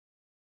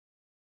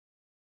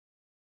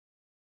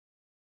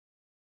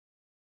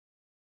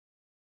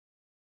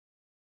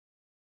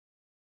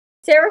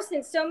Sarah,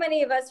 since so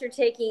many of us are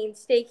taking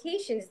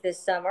staycations this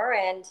summer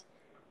and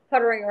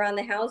puttering around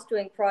the house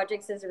doing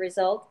projects as a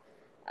result,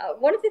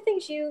 one of the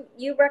things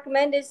you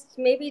recommend is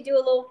to maybe do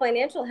a little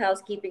financial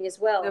housekeeping as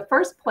The well.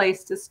 first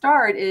place to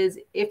start is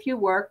if you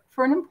work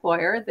for an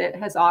employer that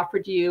has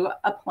offered you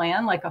a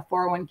plan like a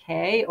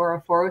 401k or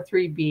a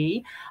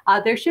 403b,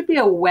 there should be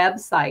a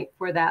website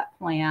for that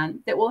plan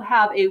that will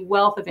have a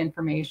wealth of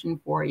information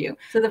for you.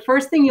 So the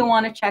first thing you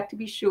want to check to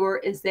be sure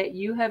is that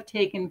you have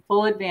taken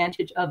full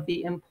advantage of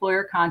the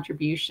employer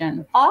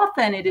contribution.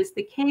 Often it is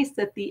the case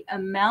that the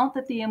amount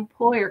that the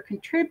employer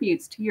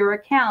contributes to your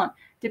account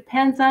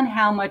depends on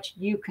how much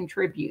you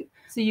contribute.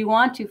 So you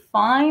want to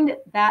find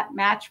that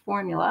match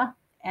formula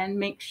and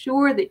make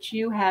sure that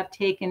you have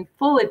taken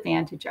full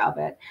advantage of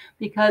it,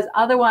 because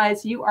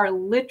otherwise you are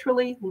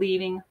literally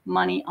leaving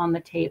money on the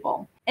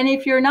table. And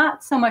if you're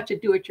not so much a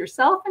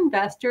do-it-yourself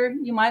investor,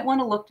 you might want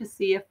to look to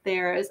see if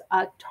there is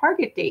a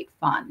target date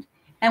fund.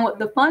 And what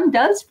the fund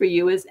does for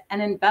you is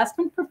an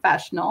investment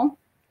professional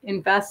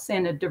invests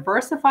in a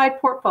diversified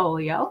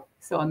portfolio,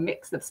 so a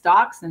mix of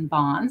stocks and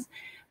bonds,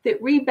 that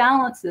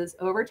rebalances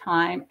over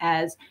time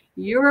as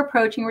you're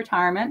approaching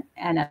retirement,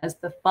 and as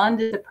the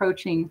fund is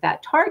approaching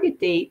that target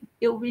date,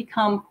 it will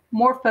become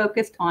more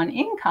focused on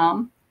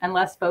income and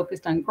less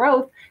focused on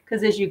growth,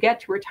 because as you get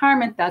to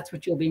retirement, that's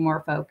what you'll be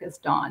more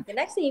focused on. The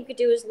next thing you could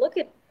do is look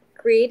at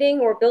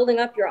creating or building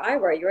up your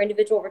IRA, your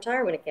individual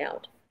retirement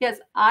account. Yes,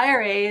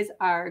 IRAs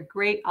are a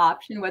great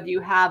option, whether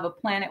you have a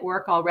plan at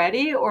work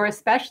already, or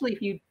especially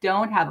if you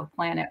don't have a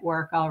plan at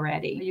work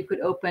already. You could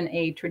open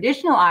a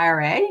traditional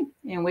IRA,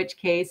 in which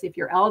case, if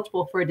you're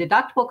eligible for a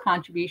deductible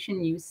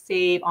contribution, you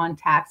save on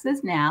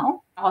taxes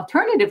now.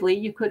 Alternatively,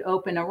 you could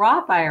open a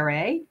Roth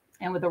IRA,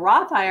 and with a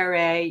Roth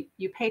IRA,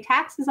 you pay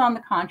taxes on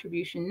the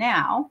contribution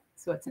now.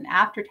 So it's an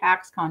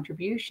after-tax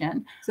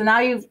contribution. So now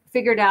you've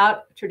figured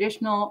out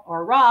traditional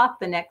or Roth.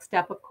 The next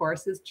step, of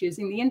course, is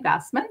choosing the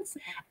investments.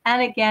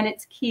 And again,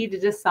 it's key to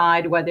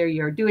decide whether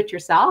you're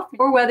do-it-yourself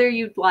or whether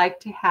you'd like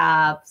to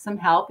have some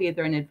help,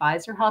 either an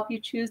advisor help you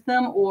choose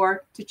them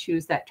or to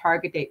choose that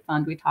target date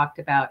fund we talked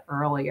about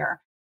earlier.